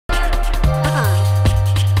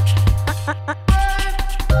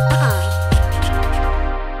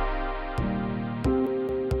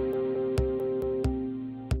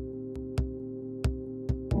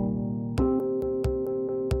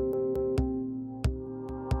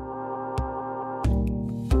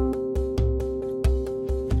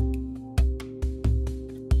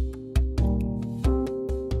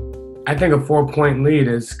I think a 4-point lead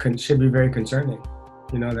should be very concerning.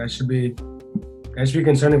 That should be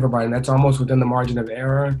concerning for Biden. That's almost within the margin of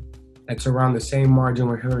error. That's around the same margin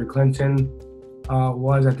where Hillary Clinton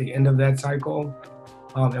was at the end of that cycle.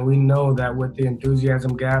 And we know that with the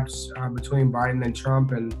enthusiasm gaps between Biden and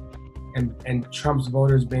Trump, and Trump's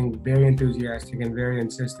voters being very enthusiastic and very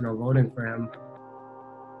insistent on voting for him,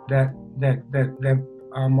 that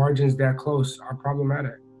margins that close are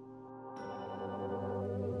problematic.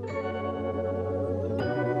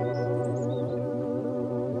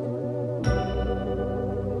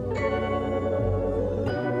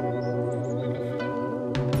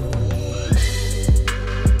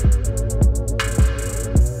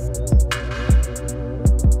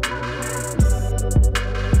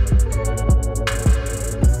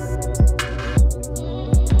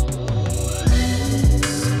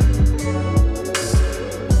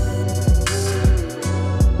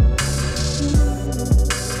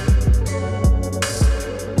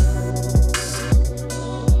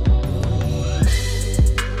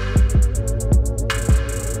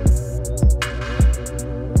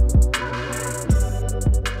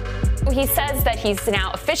 He says that he's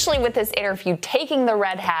now officially, with this interview, taking the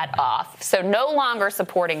red hat off, so no longer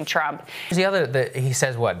supporting Trump. He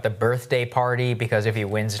says what? The birthday party, because if he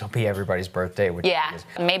wins, it'll be everybody's birthday. Yeah,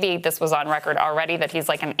 maybe this was on record already that he's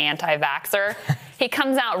like an anti-vaxxer. He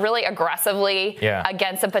comes out really aggressively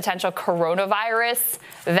against a potential coronavirus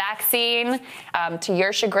vaccine. To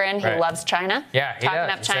your chagrin, he loves China. Yeah, he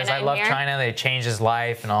does. He says, I love China. They changed his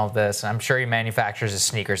life and all of this. And I'm sure he manufactures his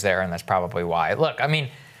sneakers there, and that's probably why. Look, I mean,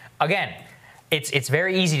 again, it's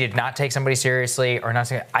very easy to not take somebody seriously or not.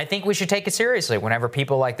 I think we should take it seriously whenever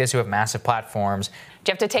people like this who have massive platforms. Do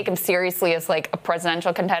you have to take him seriously as like a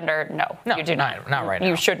presidential contender? No, you do not. Not right now.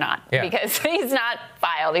 You should not, because he's not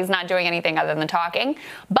filed. He's not doing anything other than talking.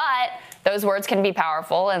 But those words can be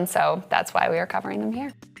powerful, and so that's why we are covering them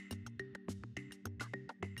here.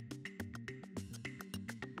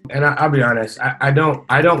 And I'll be honest, I don't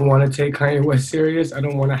want to take Kanye West serious. I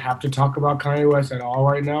don't want to have to talk about Kanye West at all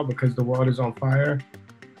right now because the world is on fire.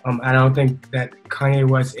 I don't think that Kanye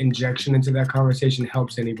West's injection into that conversation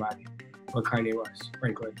helps anybody but Kanye West,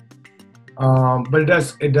 frankly. But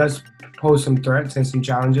it does pose some threats and some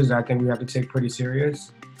challenges that I think we have to take pretty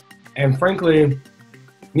serious. And frankly,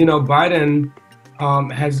 Biden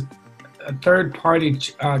has a third-party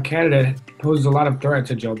candidate poses a lot of threat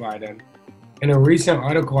to Joe Biden. In a recent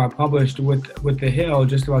article I published with The Hill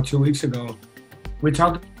just about 2 weeks ago, we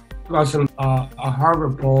talked about a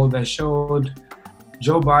Harvard poll that showed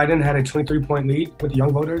Joe Biden had a 23-point lead with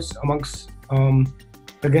young voters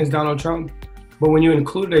against Donald Trump. But when you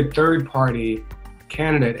included a third-party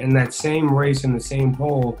candidate in that same race in the same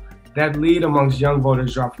poll, that lead amongst young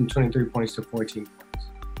voters dropped from 23 points to 14 points.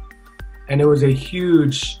 And it was a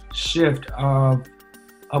huge shift of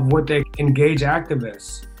what they engage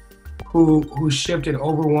activists who shifted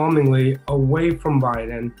overwhelmingly away from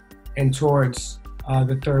Biden and towards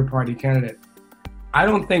the third-party candidate. I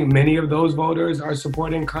don't think many of those voters are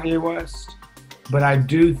supporting Kanye West, but I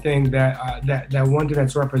do think that that one thing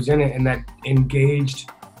that's represented in that engaged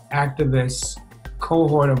activist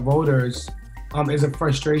cohort of voters is a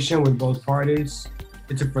frustration with both parties.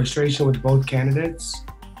 It's a frustration with both candidates,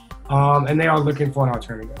 and they are looking for an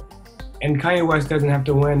alternative. And Kanye West doesn't have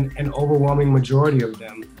to win an overwhelming majority of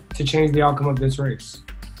them to change the outcome of this race.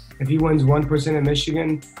 If he wins 1% in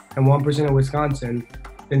Michigan and 1% in Wisconsin,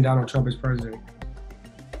 then Donald Trump is president.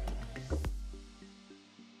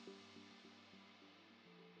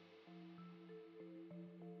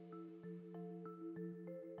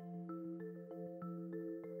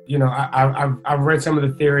 I've read some of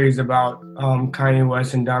the theories about Kanye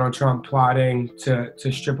West and Donald Trump plotting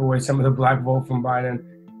to strip away some of the black vote from Biden.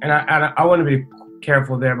 And I want to be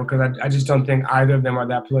careful there because I just don't think either of them are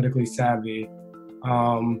that politically savvy,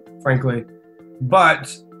 frankly.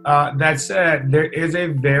 But that said, there is a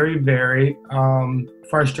very, very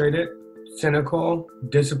frustrated, cynical,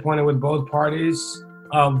 disappointed with both parties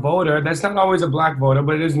voter. That's not always a black voter,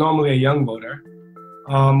 but it is normally a young voter.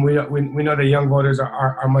 We know that young voters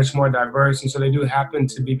are much more diverse, and so they do happen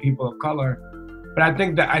to be people of color. But I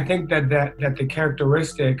think that the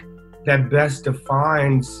characteristic that best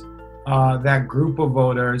defines that group of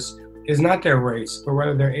voters is not their race, but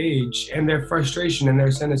rather their age and their frustration and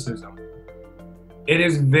their cynicism. It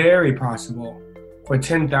is very possible for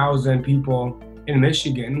 10,000 people in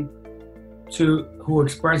Michigan who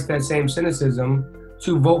express that same cynicism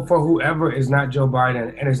to vote for whoever is not Joe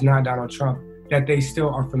Biden and is not Donald Trump that they still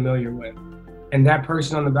are familiar with. And that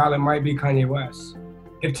person on the ballot might be Kanye West.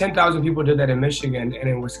 If 10,000 people did that in Michigan and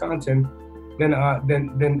in Wisconsin, then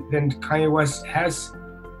Kanye West has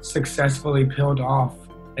successfully peeled off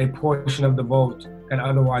a portion of the vote that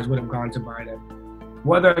otherwise would have gone to Biden.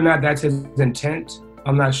 Whether or not that's his intent,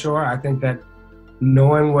 I'm not sure. I think that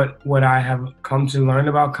knowing what I have come to learn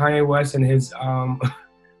about Kanye West and his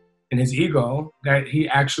ego, that he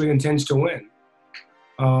actually intends to win.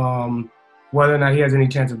 Whether or not he has any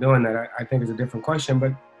chance of doing that, I think is a different question.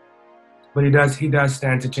 But he does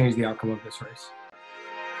stand to change the outcome of this race.